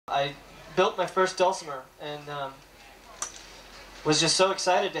I built my first dulcimer and was just so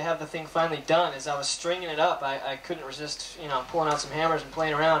excited to have the thing finally done. As I was stringing it up, I couldn't resist, you know, pulling out some hammers and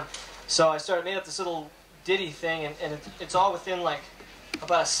playing around. So I made up this little ditty thing, and it's all within like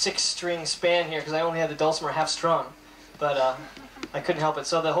about a 6-string span here because I only had the dulcimer half strung, but I couldn't help it.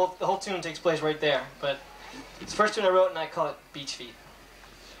 So the whole tune takes place right there. But it's the first tune I wrote, and I call it Beachfeet.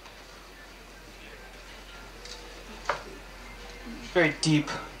 Very deep,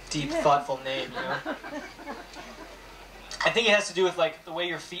 thoughtful name, you know. I think it has to do with like the way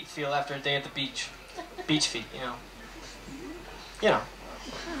your feet feel after a day at the beach. Beach feet, you know. You know.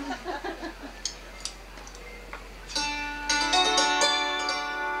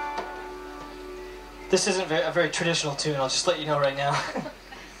 This isn't a very traditional tune, I'll just let you know right now.